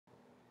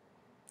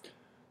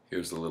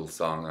Here's a little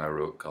song I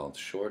wrote called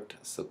Short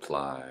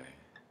Supply.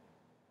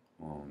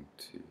 1,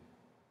 2.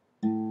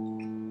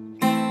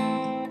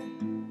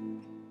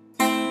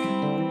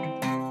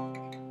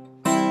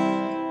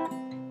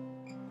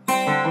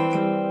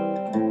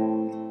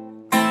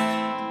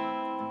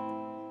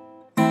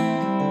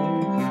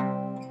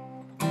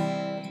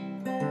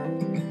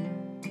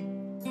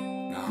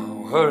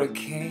 Now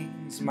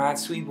hurricanes might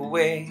sweep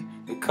away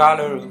the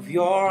color of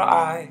your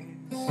eyes,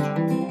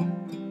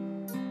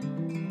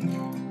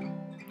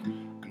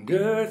 and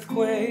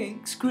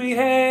earthquakes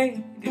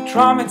create a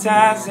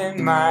traumatizing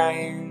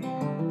mind.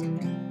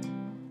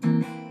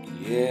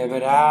 Yeah,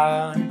 but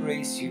I'll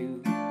embrace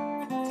you,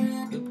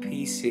 the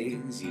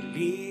pieces you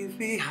leave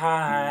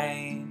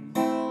behind.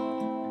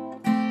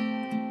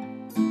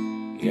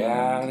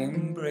 Yeah, I'll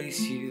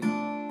embrace you,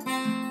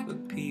 the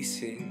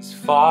pieces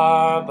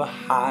far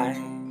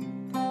behind.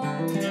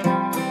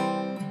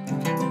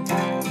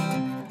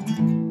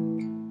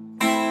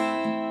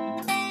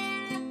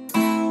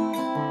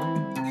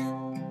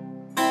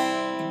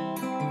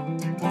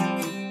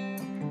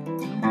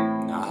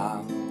 Now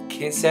I'll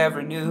kiss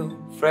every new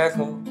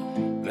freckle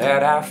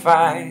that I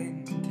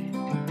find.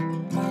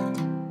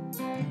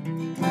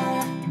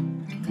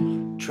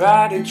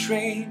 Try to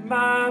train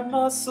my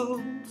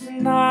muscles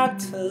not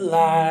to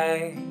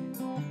lie.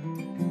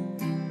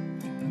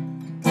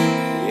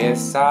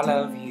 Yes, I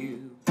love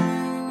you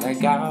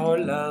like our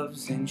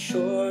love's in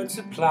short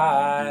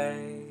supply.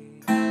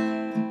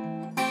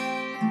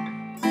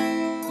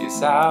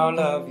 Yes, I'll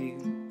love you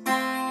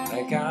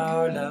like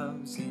our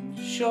love's in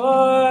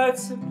short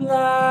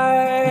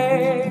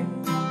supply.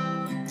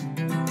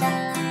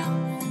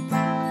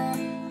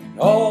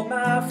 All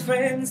my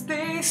friends,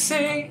 they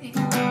say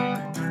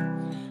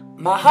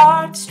my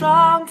heart's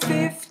strung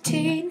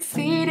 15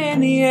 feet in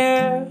the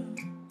air,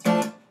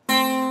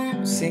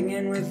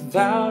 singing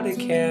without a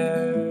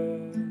care.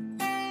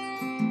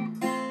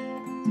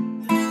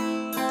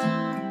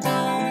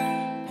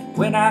 And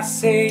when I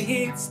say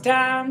it's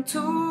time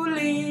to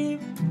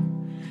leave,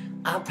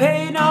 I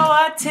pay no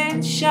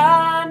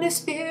attention to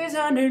spears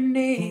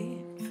underneath.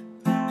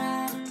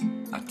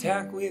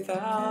 Attack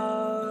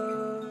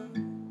without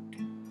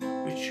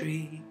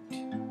retreat.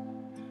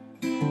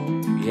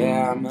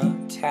 Yeah, I'm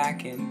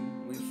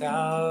attacking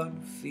without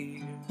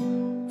fear,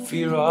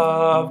 fear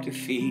of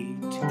defeat.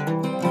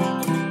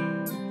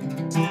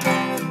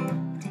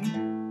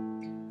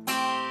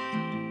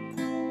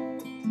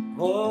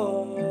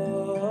 Oh,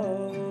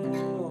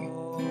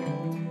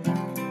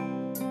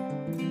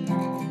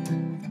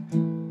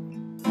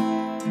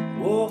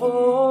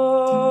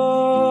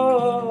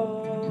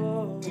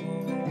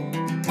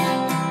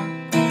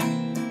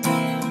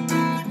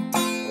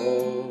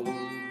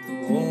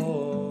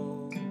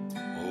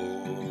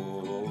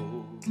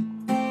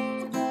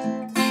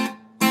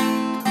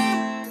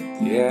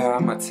 yeah,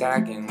 I'm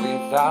attacking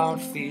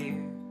without fear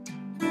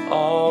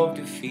of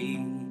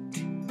defeat.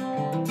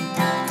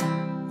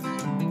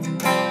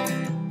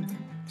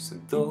 So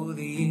though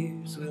the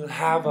years will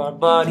have our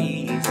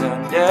bodies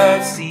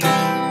under sea,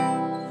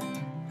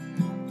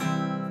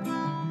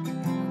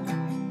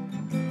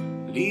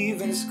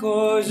 leaving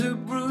scores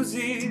of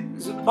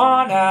bruises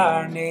upon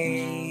our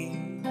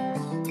names,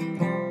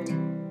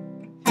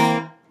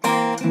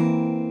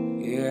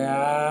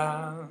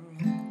 yeah,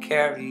 I'll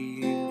carry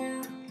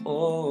you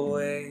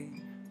away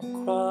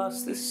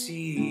across the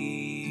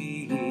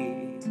sea,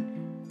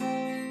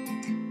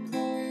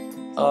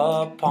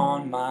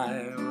 upon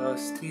my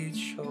rusted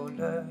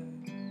shoulder,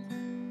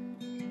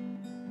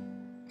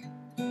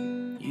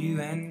 you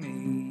and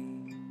me.